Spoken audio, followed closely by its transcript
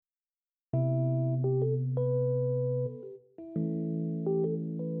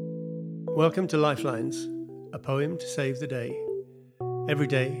Welcome to Lifelines, a poem to save the day, every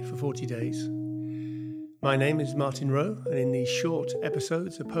day for 40 days. My name is Martin Rowe, and in these short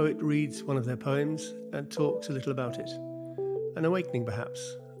episodes, a poet reads one of their poems and talks a little about it. An awakening,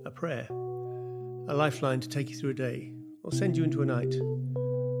 perhaps, a prayer, a lifeline to take you through a day, or send you into a night.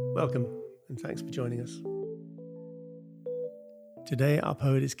 Welcome, and thanks for joining us. Today, our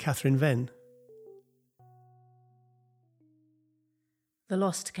poet is Catherine Venn. The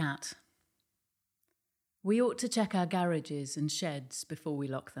Lost Cat. We ought to check our garages and sheds before we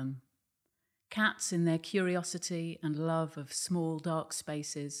lock them. Cats in their curiosity and love of small dark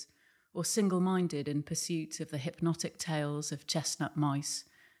spaces, or single-minded in pursuit of the hypnotic tales of chestnut mice,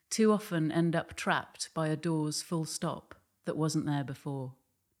 too often end up trapped by a door's full stop that wasn't there before.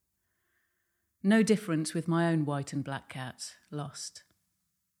 No difference with my own white and black cat, lost.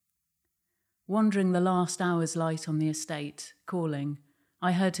 Wandering the last hour's light on the estate, calling,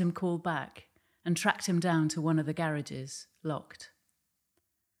 I heard him call back and tracked him down to one of the garages, locked.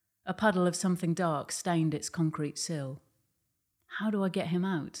 A puddle of something dark stained its concrete sill. How do I get him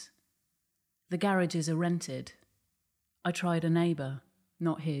out? The garages are rented. I tried a neighbour,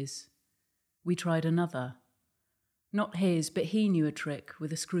 not his. We tried another. Not his, but he knew a trick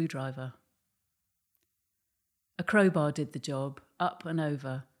with a screwdriver. A crowbar did the job, up and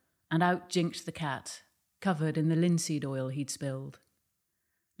over, and out jinked the cat, covered in the linseed oil he'd spilled.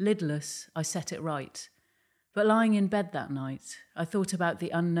 Lidless, I set it right, but lying in bed that night, I thought about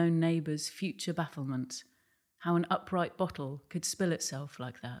the unknown neighbour's future bafflement, how an upright bottle could spill itself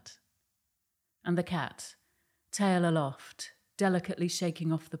like that. And the cat, tail aloft, delicately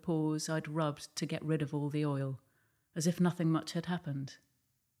shaking off the paws I'd rubbed to get rid of all the oil, as if nothing much had happened.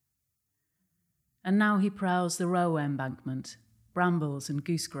 And now he prowls the railway embankment, brambles and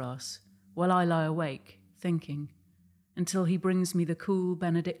goosegrass, while I lie awake, thinking, until he brings me the cool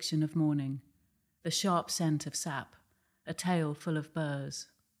benediction of morning, the sharp scent of sap, a tail full of burrs.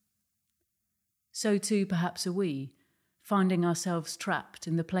 So too perhaps are we, finding ourselves trapped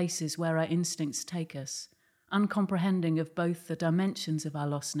in the places where our instincts take us, uncomprehending of both the dimensions of our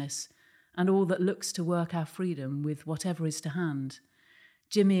lostness and all that looks to work our freedom with whatever is to hand,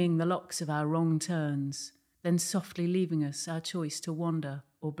 jimmying the locks of our wrong turns, then softly leaving us our choice to wander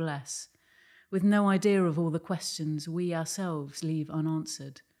or bless, with no idea of all the questions we ourselves leave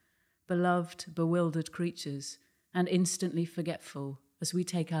unanswered, beloved, bewildered creatures, and instantly forgetful as we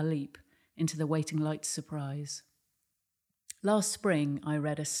take our leap into the waiting light's surprise. Last spring, I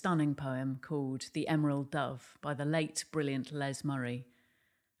read a stunning poem called The Emerald Dove by the late brilliant Les Murray,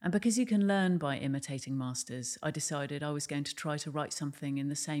 and because you can learn by imitating masters, I decided I was going to try to write something in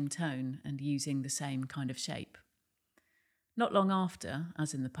the same tone and using the same kind of shape. Not long after,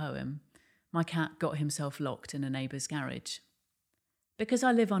 as in the poem, my cat got himself locked in a neighbour's garage. Because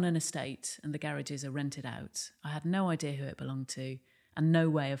I live on an estate and the garages are rented out, I had no idea who it belonged to and no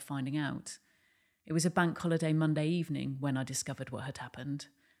way of finding out. It was a bank holiday Monday evening when I discovered what had happened,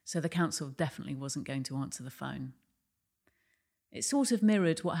 so the council definitely wasn't going to answer the phone. It sort of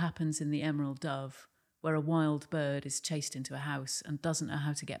mirrored what happens in The Emerald Dove, where a wild bird is chased into a house and doesn't know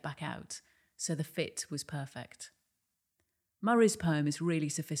how to get back out, so the fit was perfect. Murray's poem is really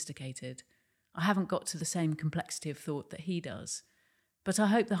sophisticated. I haven't got to the same complexity of thought that he does, but I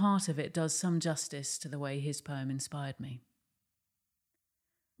hope the heart of it does some justice to the way his poem inspired me.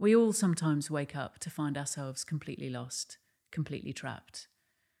 We all sometimes wake up to find ourselves completely lost, completely trapped.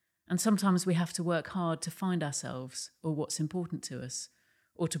 And sometimes we have to work hard to find ourselves or what's important to us,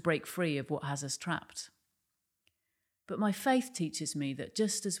 or to break free of what has us trapped. But my faith teaches me that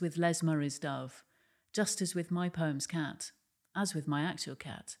just as with Les Murray's dove, just as with my poem's cat, as with my actual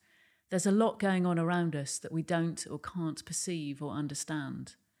cat, there's a lot going on around us that we don't or can't perceive or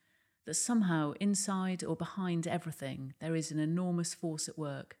understand. That somehow inside or behind everything there is an enormous force at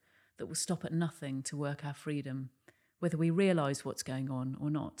work that will stop at nothing to work our freedom, whether we realise what's going on or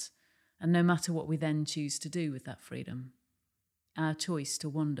not, and no matter what we then choose to do with that freedom. Our choice to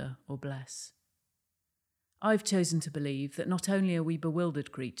wander or bless. I've chosen to believe that not only are we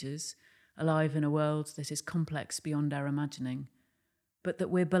bewildered creatures, alive in a world that is complex beyond our imagining, but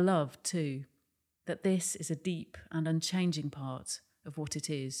that we're beloved too, that this is a deep and unchanging part of what it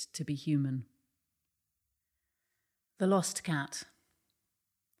is to be human. The Lost Cat.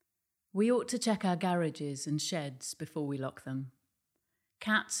 We ought to check our garages and sheds before we lock them.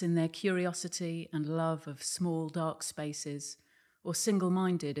 Cats in their curiosity and love of small dark spaces, or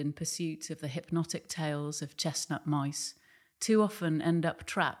single-minded in pursuit of the hypnotic tales of chestnut mice, too often end up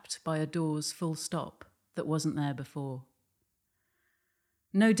trapped by a door's full stop that wasn't there before.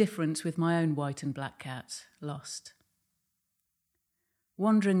 No difference with my own white and black cat, lost.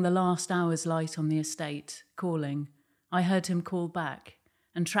 Wandering the last hour's light on the estate, calling, I heard him call back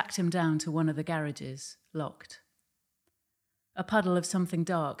and tracked him down to one of the garages, locked. A puddle of something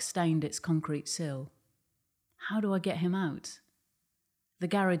dark stained its concrete sill. How do I get him out? The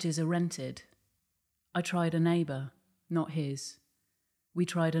garages are rented. I tried a neighbour, not his. We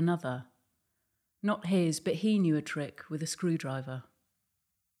tried another. Not his, but he knew a trick with a screwdriver.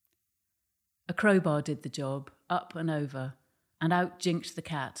 A crowbar did the job, up and over, and out jinked the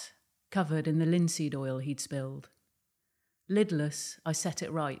cat, covered in the linseed oil he'd spilled. Lidless, I set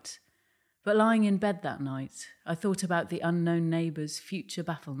it right, but lying in bed that night, I thought about the unknown neighbour's future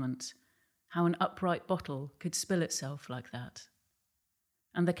bafflement, how an upright bottle could spill itself like that.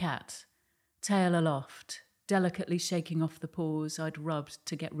 And the cat, tail aloft, delicately shaking off the paws I'd rubbed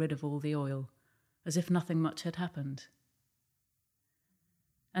to get rid of all the oil, as if nothing much had happened.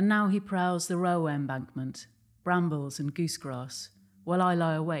 And now he prowls the railway embankment, brambles and goosegrass, while I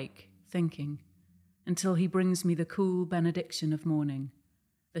lie awake, thinking, until he brings me the cool benediction of morning,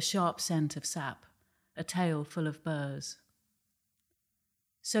 the sharp scent of sap, a tail full of burrs.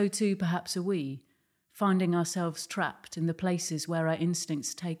 So too perhaps are we, finding ourselves trapped in the places where our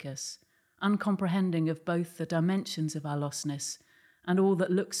instincts take us, uncomprehending of both the dimensions of our lostness and all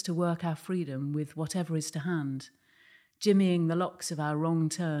that looks to work our freedom with whatever is to hand, jimmying the locks of our wrong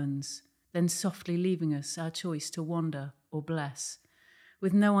turns, then softly leaving us our choice to wander or bless,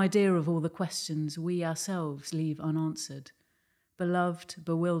 with no idea of all the questions we ourselves leave unanswered, beloved,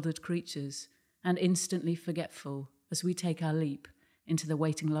 bewildered creatures, and instantly forgetful as we take our leap into the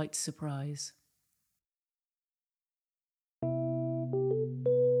waiting light's surprise.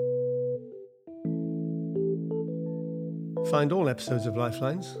 Find all episodes of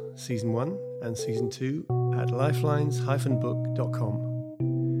Lifelines, Season 1 and Season 2, at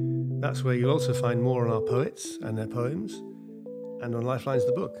lifelines-book.com. That's where you'll also find more on our poets and their poems, and on Lifelines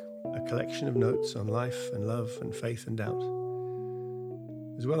the book, a collection of notes on life and love and faith and doubt.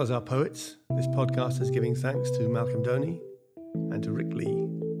 As well as our poets, this podcast is giving thanks to Malcolm Doney and to Rick Lee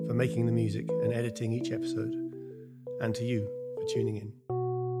for making the music and editing each episode, and to you for tuning in.